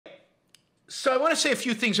So I want to say a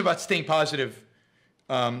few things about staying positive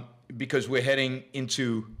because we're heading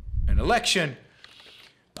into an election.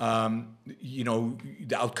 You know,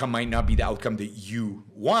 the outcome might not be the outcome that you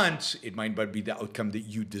want. It might not be the outcome that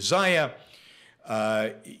you desire.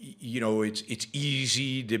 You know, it's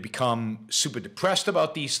easy to become super depressed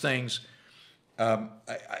about these things.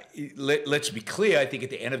 Let's be clear. I think at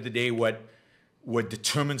the end of the day, what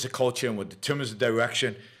determines a culture and what determines the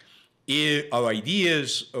direction are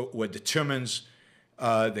ideas. What determines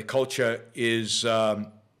the culture is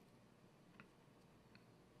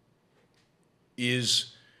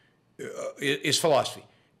philosophy,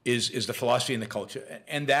 is the philosophy and the culture,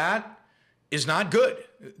 and that is not good.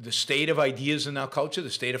 The state of ideas in our culture, the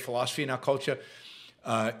state of philosophy in our culture,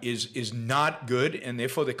 is not good, and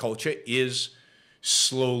therefore the culture is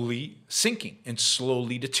slowly sinking and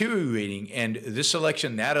slowly deteriorating. And this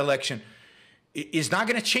election, that election, is not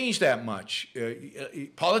going to change that much.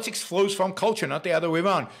 Politics flows from culture, not the other way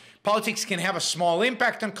around. Politics can have a small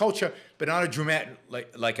impact on culture, but not a dramatic,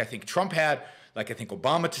 like I think Trump had, like I think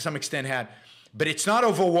Obama to some extent had. But it's not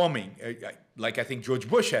overwhelming, like I think George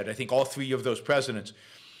Bush had. I think all three of those presidents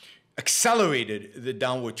accelerated the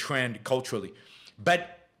downward trend culturally.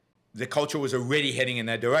 But the culture was already heading in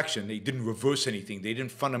that direction. They didn't reverse anything. They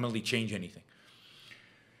didn't fundamentally change anything.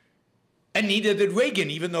 And neither did Reagan,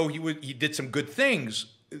 even though he did some good things.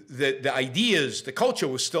 The ideas, the culture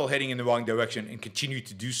was still heading in the wrong direction and continued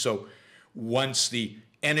to do so once the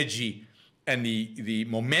energy and the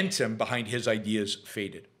momentum behind his ideas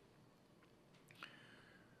faded.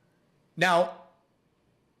 Now,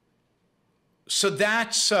 so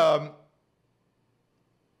that's, so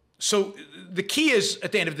the key is,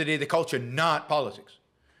 at the end of the day, the culture, not politics.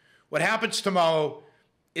 What happens tomorrow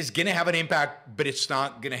is going to have an impact, but it's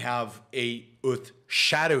not going to have a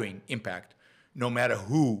earth-shattering impact, no matter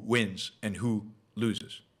who wins and who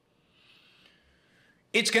loses.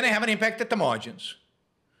 It's going to have an impact at the margins.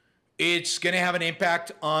 It's going to have an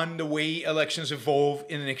impact on the way elections evolve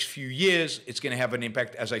in the next few years. It's going to have an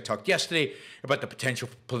impact, as I talked yesterday, about the potential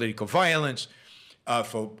for political violence,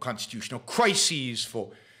 for constitutional crises,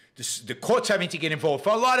 for the courts having to get involved,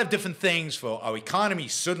 for a lot of different things, for our economy,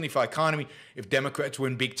 certainly for our economy. If Democrats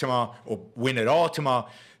win big tomorrow or win at all tomorrow,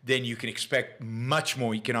 then you can expect much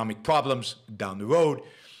more economic problems down the road.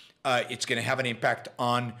 It's going to have an impact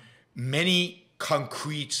on many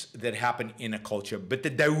concretes that happen in a culture. But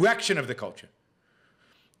the direction of the culture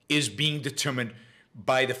is being determined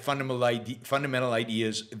by the fundamental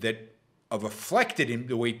ideas that are reflected in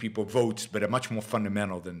the way people vote, but are much more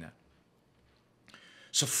fundamental than that.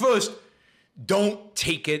 So first, don't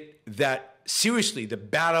take it that seriously. The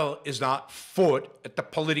battle is not fought at the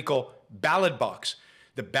political ballot box.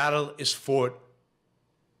 The battle is fought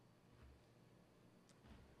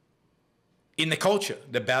in the culture.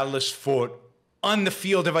 The battle is fought on the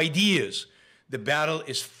field of ideas. The battle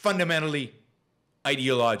is fundamentally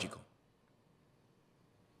ideological.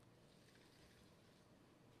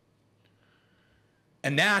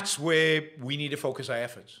 And that's where we need to focus our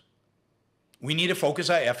efforts. We need to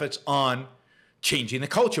focus our efforts on changing the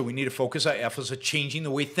culture. We need to focus our efforts on changing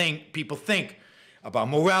the way people think about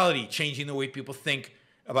morality, changing the way people think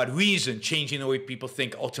about reason, changing the way people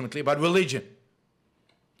think ultimately about religion.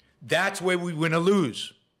 That's where we win or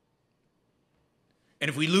lose. And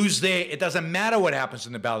if we lose there, it doesn't matter what happens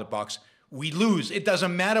in the ballot box. We lose. It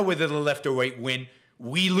doesn't matter whether the left or right win.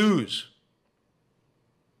 We lose.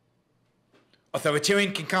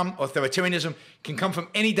 Authoritarianism can come from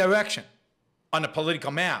any direction on the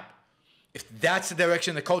political map. If that's the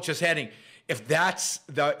direction the culture is heading, if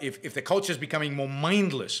the culture is becoming more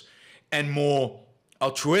mindless and more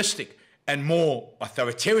altruistic and more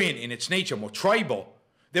authoritarian in its nature, more tribal,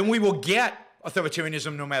 then we will get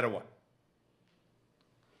authoritarianism no matter what.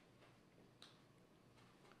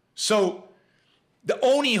 So the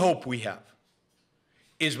only hope we have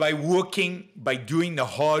is by doing the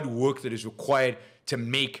hard work that is required to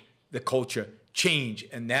make the culture change.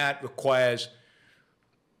 And that requires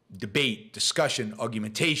debate, discussion,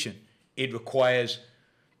 argumentation. It requires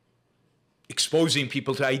exposing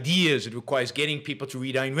people to ideas. It requires getting people to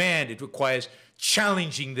read Ayn Rand. It requires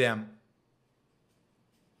challenging them.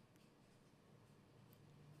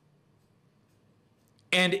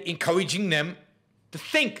 And encouraging them to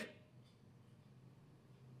think,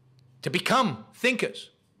 to become thinkers,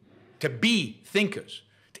 to be thinkers,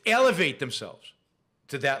 to elevate themselves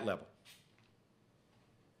to that level.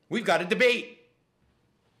 We've got to debate.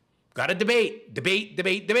 Got to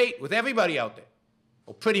debate with everybody out there.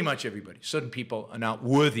 Well, pretty much everybody. Certain people are not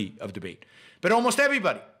worthy of debate, but almost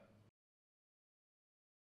everybody.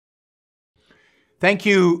 Thank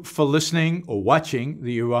you for listening or watching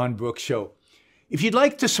the Yaron Brook Show. If you'd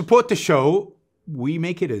like to support the show, we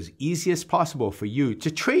make it as easy as possible for you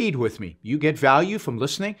to trade with me. You get value from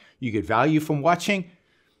listening. You get value from watching.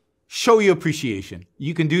 Show your appreciation.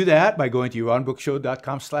 You can do that by going to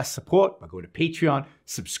yaronbrookshow.com/support, by going to Patreon,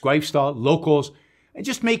 Subscribestar, Locals, and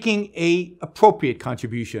just making a appropriate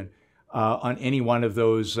contribution on any one of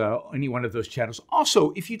those channels.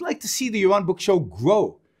 Also, if you'd like to see the Yaron Brook Show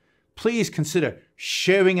grow, please consider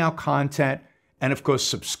sharing our content and, of course,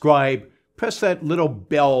 subscribe. Press that little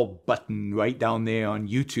bell button right down there on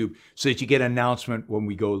YouTube so that you get an announcement when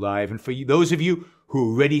we go live. And for you, those of you who are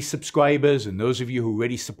already subscribers and those of you who are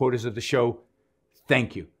already supporters of the show,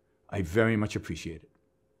 thank you. I very much appreciate it.